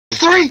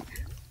three!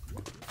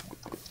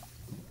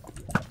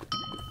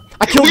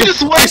 I killed him! We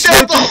just wiped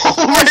out the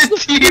whole red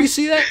team! Did you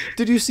see that?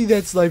 Did you see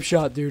that snipe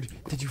shot, dude?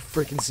 Did you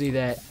freaking see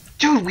that?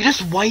 Dude, we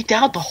just wiped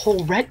out the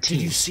whole red team!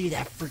 Did you see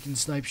that freaking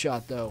snipe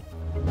shot, though?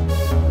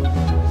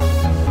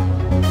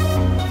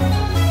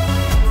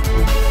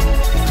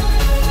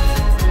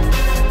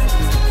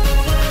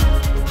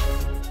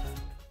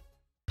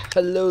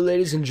 Hello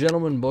ladies and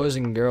gentlemen, boys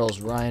and girls,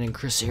 Ryan and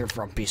Chris here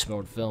from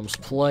BeastModeFilms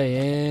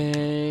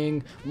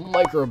playing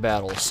Micro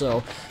Battle.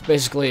 So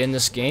basically in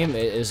this game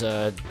it is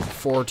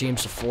 4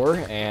 teams to 4,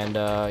 and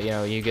you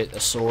know, you get a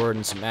sword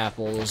and some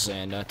apples,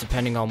 and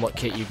depending on what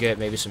kit you get,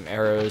 maybe some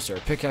arrows or a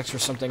pickaxe or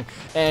something,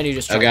 and you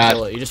just try to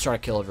kill it. You just try to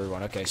kill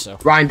everyone. Okay, so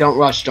Ryan, don't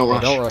rush, don't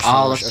rush. Don't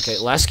rush. Okay,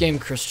 last game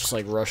Chris just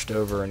like rushed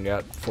over and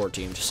got 4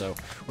 teams, so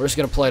we're just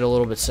gonna play it a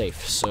little bit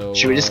safe. So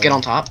should we just get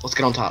on top? Let's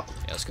get on top.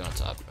 Yeah, let's get on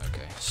top.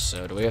 Okay,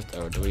 so do we have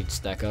to, oh, do we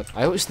stack up?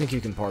 I always think you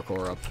can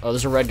parkour up. Oh,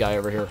 there's a red guy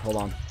over here. Hold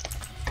on.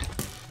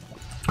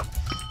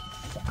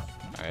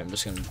 Alright, I'm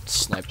just gonna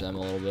snipe them a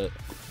little bit.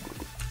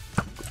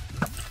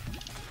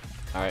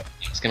 Alright.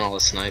 Let's get all the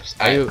snipes.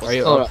 Are you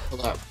hold up?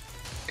 Hold up.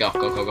 Go.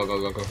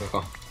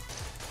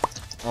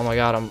 Oh my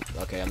god, I'm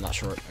not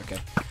short. Okay.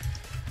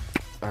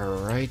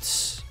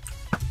 Alright.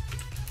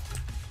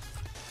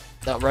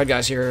 That red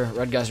guy's here.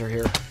 Red guys are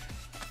here.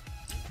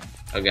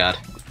 Oh god.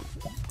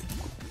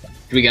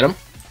 Did we get him?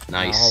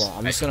 Nice. Hold on.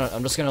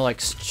 I'm just gonna like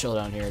chill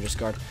down here. Just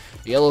guard.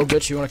 Yellow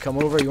bitch, you wanna come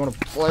over? You wanna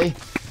play?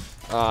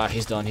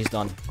 He's done.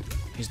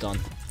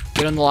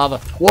 Get in the lava.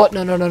 What?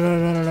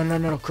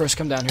 No. Chris,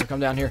 come down here.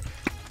 Come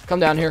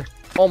down here.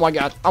 Oh my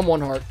god. I'm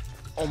 1 heart.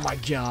 Oh my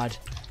god.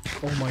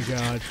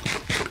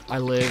 I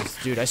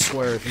lived. Dude, I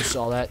swear if you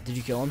saw that. Did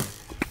you kill him?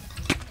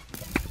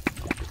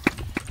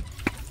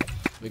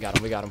 We got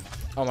him.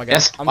 Oh my god.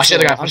 Yes.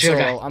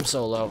 I'm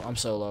so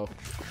low.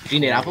 Do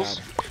you need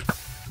apples?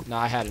 No,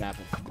 I had an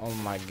apple. Oh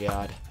my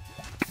god.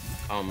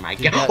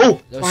 Dude,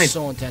 that was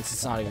so intense,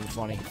 it's not even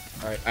funny.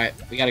 Alright,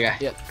 we got a guy.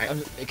 Yeah,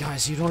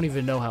 guys, you don't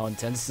even know how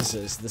intense this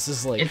is. This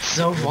is like, it's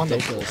so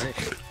ridiculous.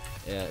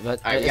 Yeah,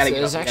 but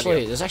there's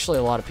actually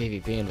a lot of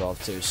PvP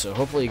involved too, so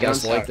hopefully you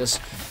guys like this.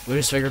 We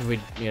just figured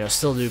we'd, you know,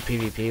 still do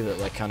PvP, but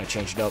like kind of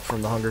change it up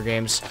from the Hunger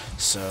Games.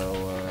 So,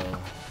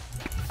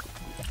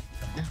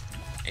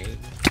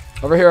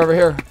 over here.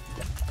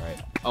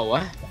 Alright. Oh,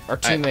 what? Our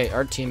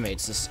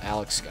teammates, this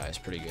Alex guy is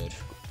pretty good.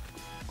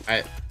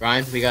 Alright,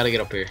 Ryan, we gotta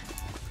get up here.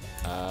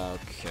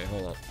 Okay,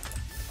 hold up.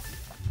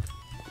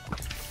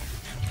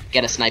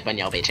 Get a snipe on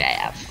your bitch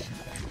ass.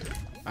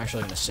 I'm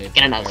actually gonna save.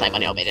 Get another snipe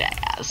on your bitch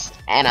ass.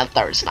 And a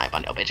third snipe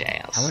on your bitch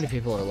ass. How many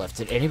people are left?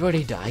 Did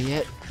anybody die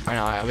yet? I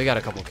know, we got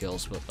a couple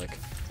kills, but like,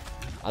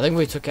 I think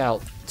we took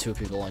out 2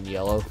 people on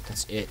yellow.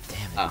 That's it,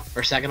 damn it. Oh,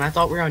 for a second I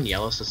thought we were on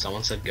yellow, so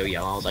someone said go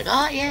yellow. I was like,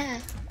 oh yeah.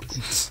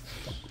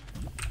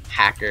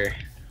 Hacker,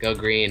 go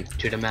green,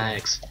 to the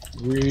max.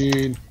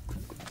 Green.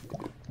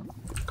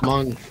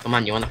 Come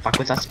on, you wanna fuck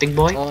with us, big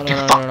boy? Oh,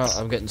 no,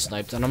 I'm getting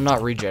sniped, and I'm not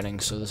regenning,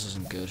 so this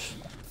isn't good.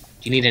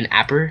 Do you need an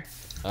apper?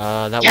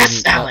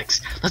 Yes, Alex!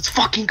 Let's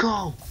fucking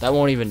go! That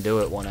won't even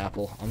do it, 1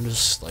 apple. I'm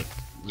just, like...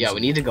 Yeah, we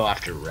need to go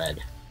after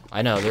red.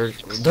 I know,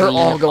 they're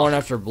all going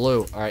after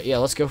blue. Alright, yeah,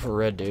 let's go for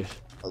red, dude.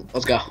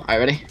 Let's go. Alright,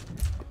 ready?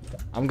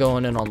 I'm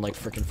going in on, like,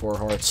 freaking 4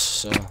 hearts,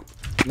 so...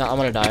 No, I'm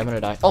gonna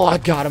die. Oh, I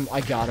got him.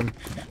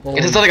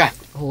 Get this other guy!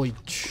 Holy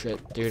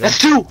shit, dude. That's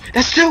 2!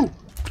 That's 2!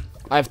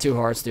 I have 2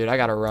 hearts, dude. I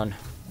gotta run.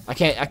 I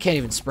can't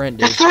even sprint,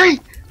 dude. That's 3!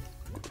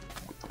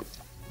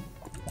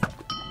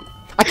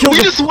 I killed him!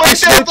 We just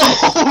wiped out the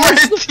whole red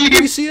team! Did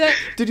you see that?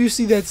 Did you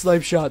see that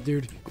snipe shot,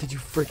 dude? Did you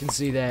freaking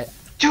see that?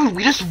 Dude,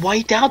 we just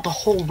wiped out the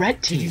whole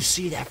red team! Did you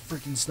see that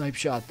freaking snipe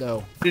shot,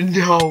 though?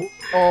 No!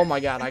 Oh my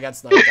god, I got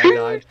sniped. I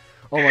died.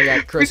 Oh my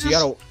god, Chris,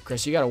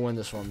 you gotta win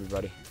this for me,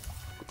 buddy.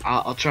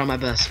 I'll try my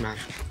best, man.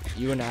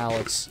 You and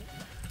Alex.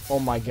 Oh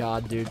my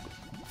god, dude.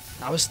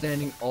 I was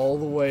standing all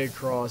the way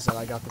across and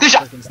I got the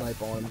freaking snipe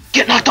on him.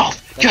 Get knocked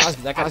off!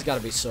 That guy's gotta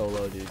be so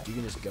low, dude. You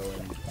can just go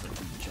and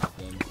freaking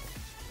chop him.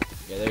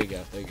 Yeah, there you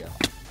go.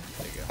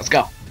 Let's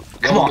go.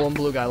 Come on. One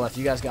blue guy left.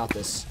 You guys got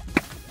this.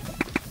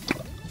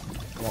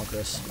 Come on,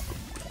 Chris.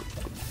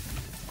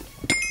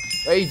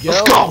 There you go.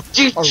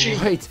 Let's go!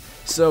 Alright.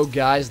 So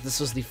guys, this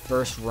was the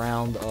first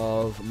round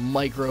of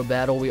Micro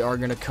Battle. We are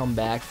gonna come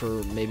back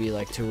for maybe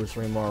like 2 or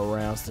 3 more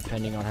rounds,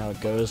 depending on how it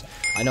goes.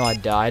 I know I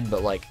died,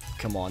 but like,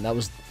 come on, that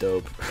was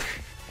dope.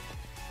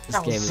 This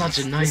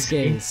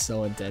game is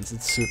so intense.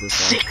 It's super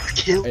fun. 6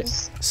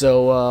 kills.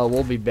 So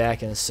we'll be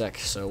back in a sec.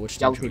 So which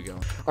team should we go?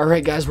 All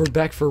right, guys, we're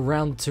back for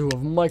round 2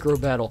 of Micro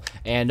Battle,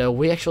 and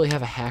we actually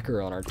have a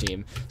hacker on our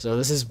team. So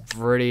this is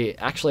pretty.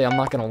 Actually, I'm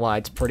not gonna lie,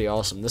 it's pretty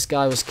awesome. This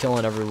guy was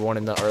killing everyone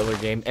in the earlier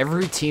game.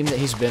 Every team that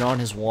he's been on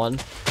has won.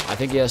 I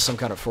think he has some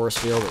kind of force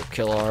field or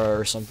kill aura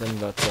or something,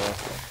 but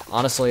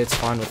honestly, it's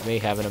fine with me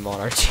having him on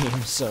our team.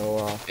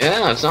 So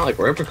yeah, it's not like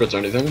we're hypocrites or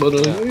anything, but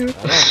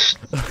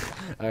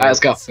Alright,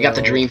 let's go. We got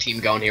the dream team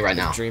going here right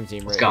now. Dream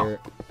team right here.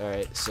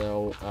 Alright,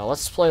 so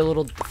let's play a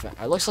little.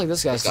 It looks like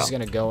this guy's just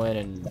gonna go in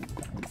and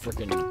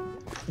freaking.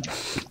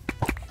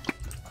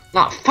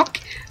 Nah, fuck.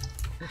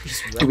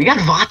 Dude, we got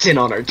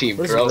Vaten on our team,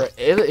 bro.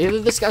 Either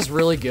this guy's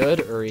really good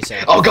or he's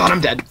sad. Oh god,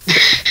 I'm dead.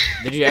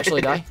 Did you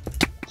actually die?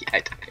 Yeah, I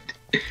died.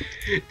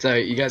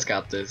 Sorry, you guys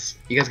got this.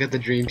 You guys got the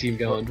dream team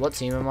going. What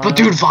team am I But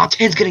on? dude,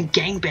 Vaten's getting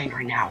gangbanged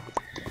right now.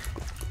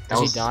 Is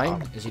he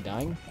dying? Is he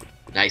dying?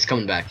 Nah, he's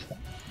coming back.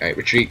 Alright,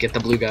 retreat, get the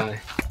blue guy.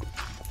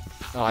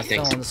 Oh, I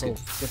fell in this little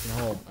freaking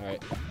hole.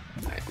 Alright.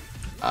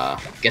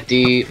 Get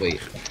the...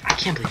 Wait, I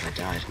can't believe I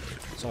died.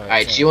 Sorry.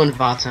 Alright, it's you and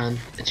Vaten.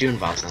 It's you and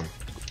Vaten.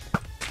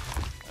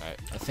 Alright,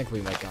 I think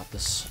we might got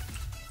this.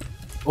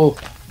 Oh,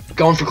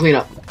 going for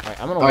cleanup. Alright,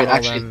 I'm gonna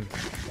actually, them.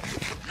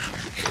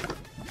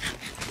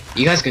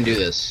 You guys can do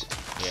this.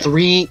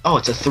 Yeah. Oh,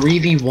 it's a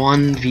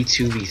 3v1,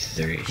 v2,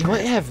 v3. He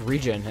might have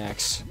regen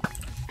hacks.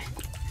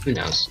 Who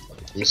knows?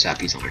 I'm just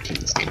happy he's on our team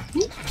this game.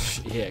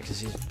 Yeah, because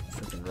he's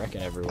freaking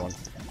wrecking everyone.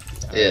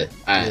 Yeah,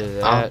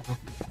 I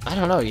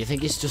don't know. You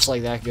think he's just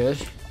like that good?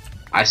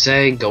 I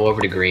say go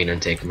over to green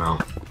and take him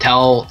out.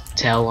 Tell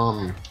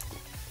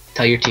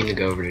your team to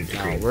go over to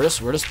green. We're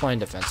just playing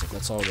defensive.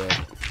 That's all good.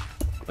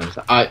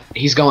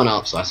 He's going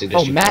up, so I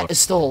suggest. Oh, Matt is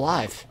still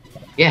alive.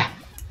 Yeah.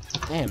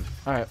 Damn.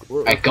 All right.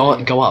 Alright, go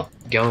up.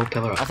 Go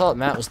pillar up. I thought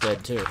Matt was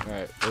dead too. All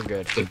right, we're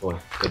good. Good boy.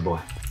 Good boy.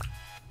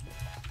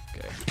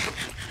 Okay.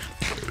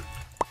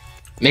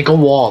 Make a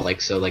wall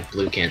so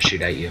blue can't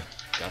shoot at you.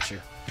 Got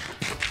you.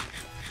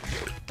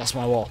 That's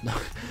my wall. No.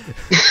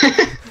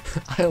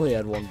 I only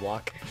had one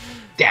block.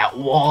 That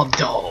wall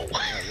though.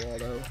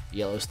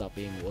 Yellow, stop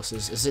being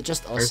wusses. Is it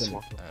just us and...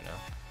 I don't know.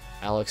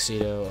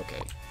 Alexito,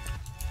 okay.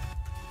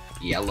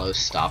 Yellow,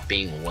 stop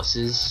being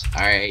wusses.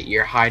 Alright,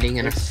 you're hiding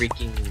in a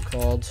freaking...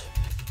 called...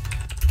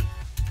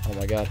 Oh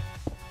my god.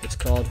 It's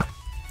called...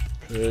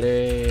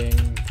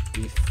 Playing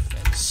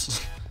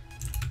defense.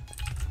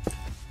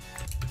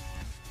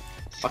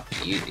 Fuck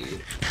you,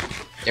 dude.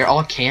 They're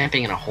all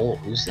camping in a hole.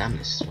 Who's them?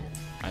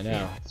 I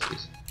know.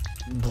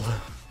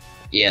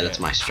 Yeah, that's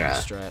my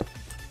strat.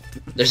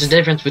 There's a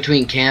difference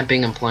between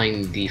camping and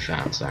playing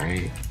defense,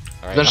 alright?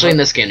 Especially in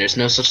this game, there's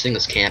no such thing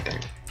as camping.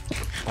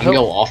 You can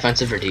go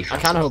offensive or defensive.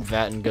 I kind of hope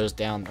Vaten goes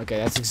down. Okay,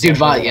 that's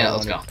exactly Dude, yeah,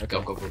 let's go. Okay.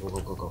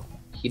 Go.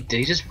 Did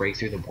he just break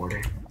through the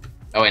border?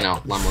 Oh wait, no,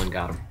 Lemlin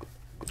got him.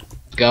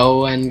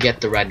 Go and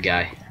get the red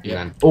guy. Yep.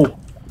 And then, oh,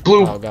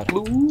 blue! Oh god.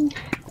 Blue!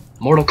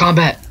 Mortal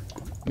Kombat!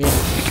 Me and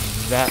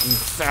Vaten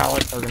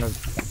Fallon are gonna...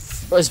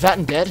 Oh, is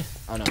Vaten dead?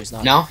 Oh no, he's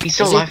not. No, he's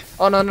still alive.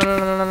 Oh no.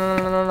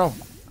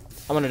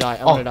 I'm gonna die.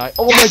 I'm gonna die.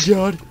 Oh yes! My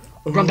god.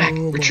 Run back.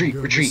 Retreat.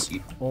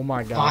 Oh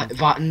my god.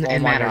 Vaten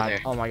and Matt are there.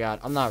 Oh my god.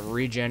 I'm not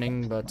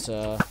regenning, but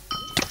Alright,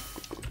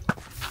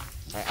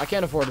 I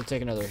can't afford to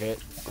take another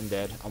hit. I'm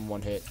dead. I'm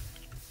one hit.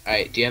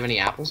 Alright, do you have any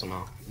apples or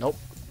no? Nope.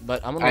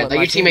 But I'm gonna let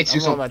your teammates do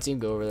something. I'm gonna let my team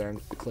go over there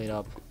and clean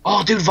up.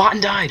 Oh dude,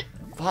 Vaten died.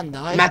 Vaten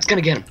died? Matt's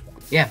gonna get him.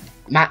 Yeah,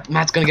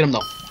 Matt's gonna get him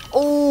though.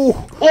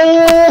 Oh!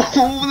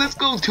 Let's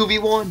go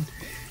 2v1.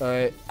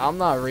 Alright, I'm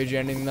not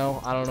regenning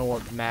though. I don't know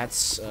what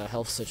Matt's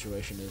health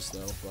situation is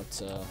though,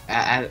 but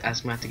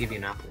ask Matt to give you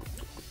an apple.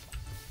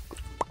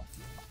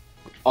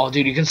 Oh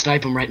dude, you can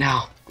snipe him right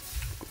now.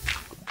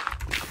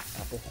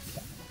 Apple.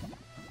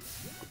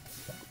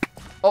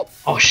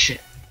 Oh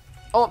shit.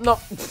 Oh no.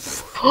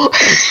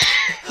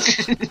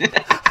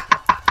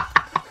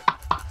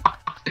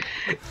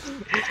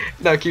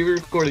 No, keep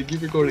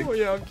recording. Oh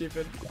yeah, I'm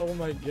keeping. Oh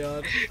my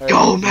god. Right,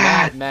 Go,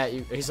 Matt! Matt,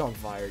 he's on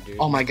fire, dude.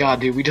 Oh my god,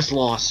 dude, we just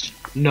lost.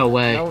 No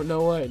way.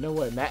 No way.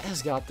 Matt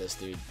has got this,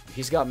 dude.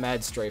 He's got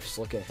mad strafes.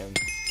 Look at him.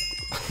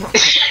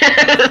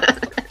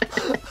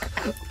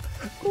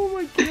 Oh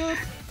my god.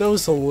 That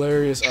was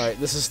hilarious. Alright,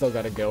 this has still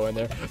got to go in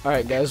there.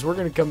 Alright, guys, we're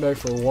going to come back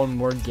for one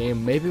more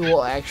game. Maybe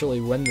we'll actually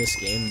win this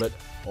game, but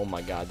oh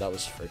my god, that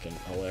was freaking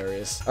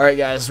hilarious. Alright,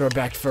 guys, we're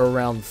back for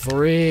round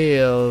 3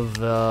 of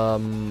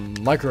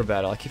Micro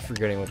Battle. I keep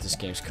forgetting what this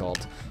game's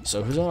called.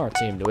 So, who's on our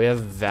team? Do we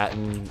have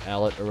Vaten,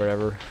 Allet, or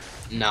whatever?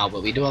 No,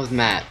 but we do have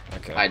Matt.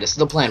 Okay. Alright, this is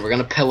the plan. We're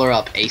going to pillar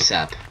up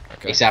ASAP.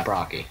 Okay. ASAP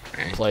Rocky.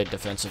 Right. Play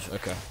defensive.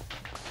 Okay.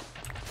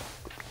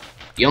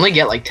 You only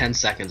get like 10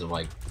 seconds of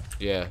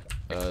Yeah.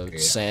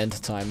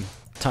 Sand time.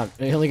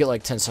 You only get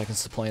like 10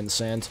 seconds to play in the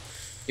sand.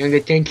 You only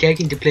get 10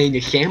 seconds to play in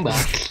the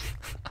sandbox.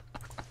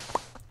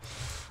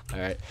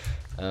 Alright.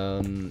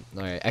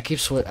 Alright. I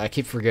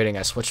keep forgetting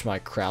I switched my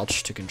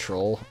crouch to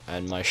control,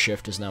 and my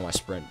shift is now my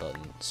sprint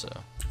button, so.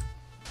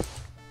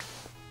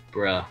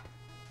 Bruh.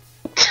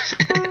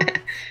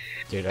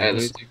 Dude, I'm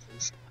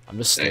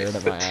just staring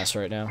at my ass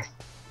right now.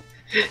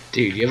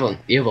 Dude, you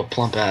have a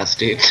plump ass,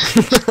 dude.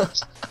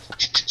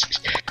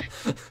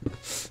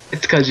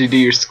 It's cause you do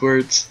your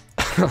squirts.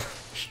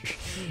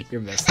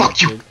 You're messed Fuck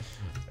up, you! dude.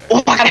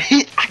 Oh, I got a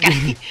hit!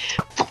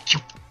 Fuck you!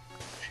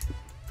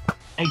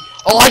 Hey.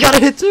 Oh, I got a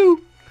hit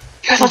too!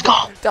 Yes, let's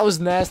go! That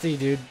was nasty,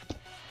 dude.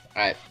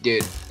 Alright,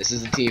 dude, this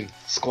is the team.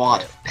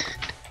 Squad.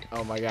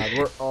 Oh my god,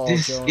 we're all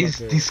This showing is up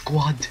here. the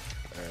squad.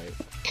 Alright.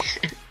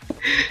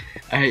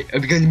 Alright,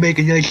 I'm gonna make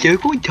a nice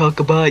circle and talk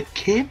about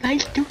camp. I'm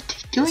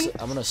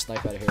gonna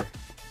snipe out of here.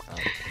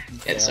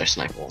 Yeah, it's our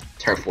sniper.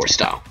 Turf War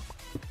style.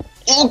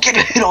 Oh, get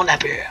a hit on that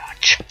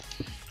bitch!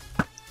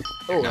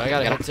 Oh, No, I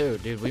got a hit too,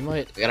 dude. We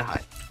We gotta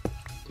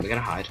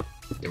hide.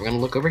 Then we're gonna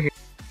look over here.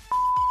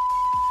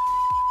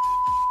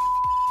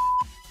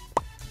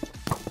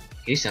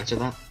 Can you censor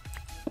that?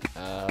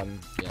 Yeah,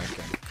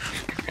 okay.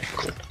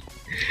 Cool.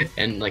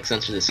 And like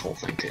censor this whole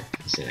thing too.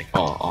 Say like,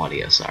 oh,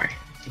 audio, sorry.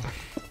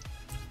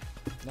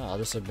 No, I'll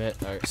just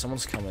admit. Alright,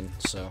 someone's coming,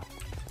 so.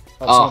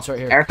 Oh, Oh, someone's right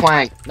here. Eric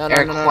Wang. No.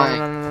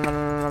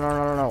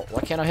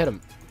 Why can't I hit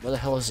him? Where the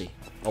hell is he?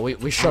 Oh,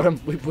 we shut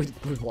him. We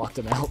blocked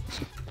him out.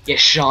 Get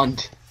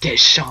shunned. Get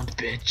shunned,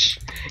 bitch.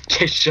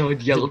 Get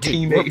shunned, yellow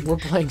teammate. We're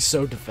playing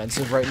so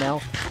defensive right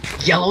now.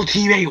 Yellow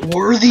teammate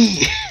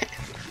worthy.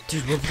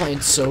 Dude, we're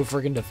playing so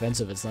freaking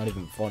defensive. It's not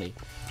even funny.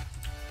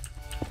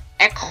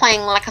 Eric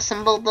Wang like a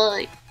symbol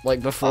boy.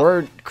 Like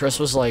before, Chris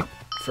was like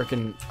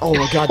freaking. Oh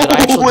my god! Did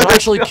I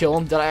actually kill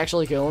him? Did I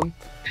actually kill him?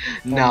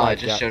 No, Oh I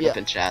just showed up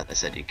in chat. I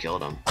said you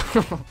killed him.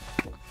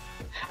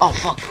 Oh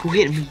fuck! Who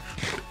hit me?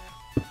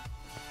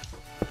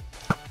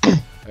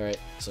 Alright,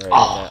 sorry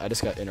about that. I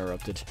just got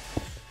interrupted.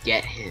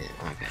 Get him.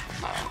 Okay.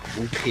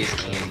 Whoop his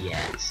candy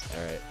ass.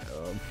 Alright,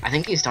 I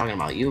think he's talking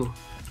about you.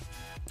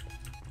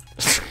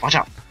 Watch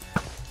out.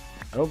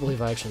 I don't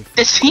believe I actually.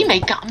 This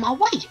teammate got in my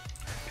way.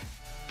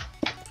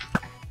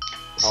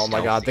 Oh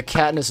my god, the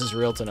Katniss is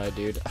real tonight,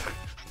 dude.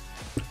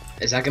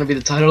 Is that gonna be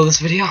the title of this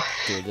video?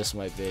 Dude, this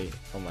might be.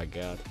 Oh my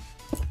god.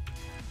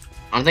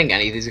 I don't think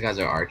any of these guys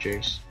are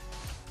archers.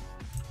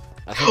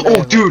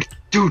 Oh, dude,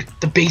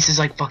 the base is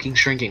like fucking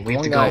shrinking. We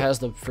have to go. One guy has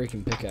the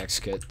freaking pickaxe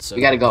kit, so.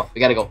 We gotta go.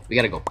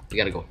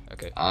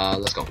 Okay.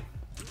 Let's go.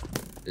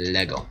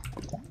 Lego.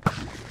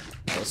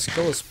 Let's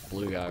kill this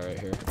blue guy right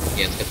here.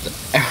 Yeah, let's get the.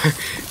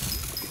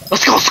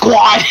 Let's go,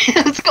 squad!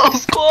 Let's go,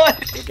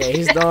 squad! Okay,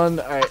 he's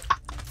done. Alright.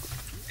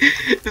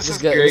 This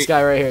great. This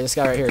guy right here.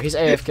 He's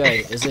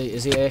AFK. Is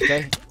he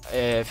AFK?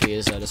 If he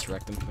is, I just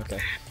wrecked him. Okay.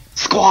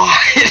 Squad!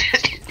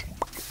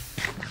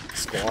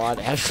 Squad.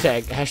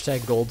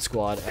 Hashtag gold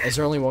squad. Is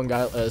there only one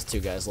guy? There's two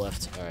guys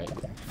left. Alright.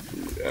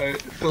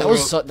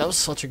 That was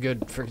such a good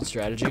freaking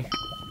strategy.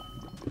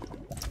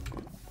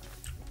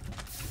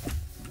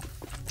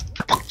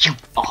 Fuck you!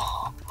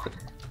 Oh.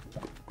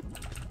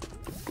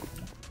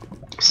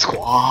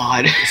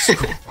 Squad!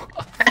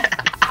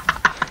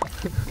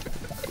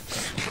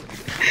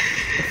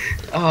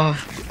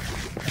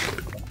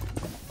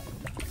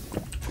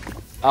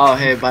 Oh,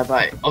 hey,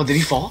 bye. Oh, did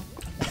he fall?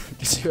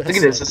 Look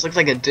at this. This looks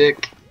like a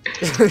dick.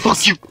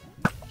 Fuck you!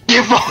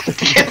 Get fucked,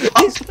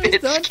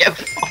 bitch! Get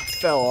fucked!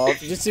 Fell off.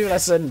 Did you see what I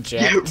said in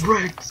chat? Get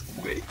wrecked!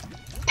 Wait.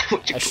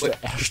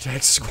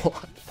 Hashtag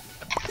squad.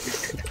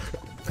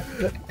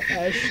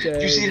 Hashtag.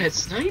 Did you see that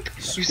snipe?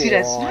 Did you see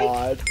that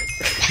snipe?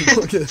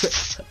 Look at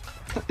that.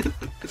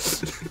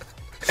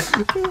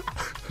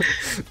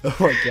 Oh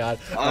my god.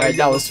 Alright,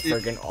 that was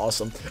freaking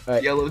awesome.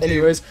 Alright,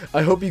 anyways,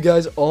 I hope you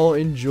guys all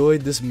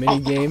enjoyed this mini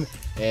game.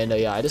 And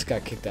yeah, I just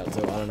got kicked out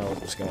too. I don't know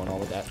what's going on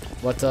with that.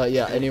 But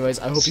yeah, anyways,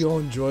 I hope you all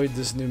enjoyed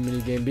this new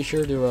mini game. Be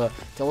sure to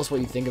tell us what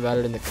you think about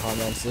it in the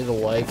comments. Leave a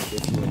like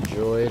if you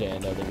enjoyed,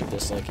 and leave a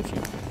dislike if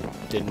you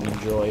didn't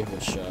enjoy,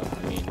 which,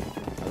 I mean,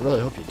 I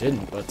really hope you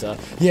didn't. But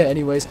yeah,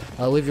 anyways,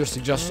 leave your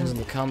suggestions in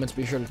the comments.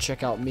 Be sure to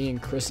check out me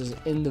and Chris's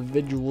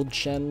individual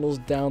channels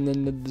down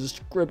in the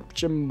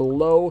description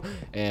below.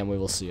 And we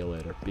will see you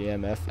later.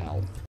 BMF out.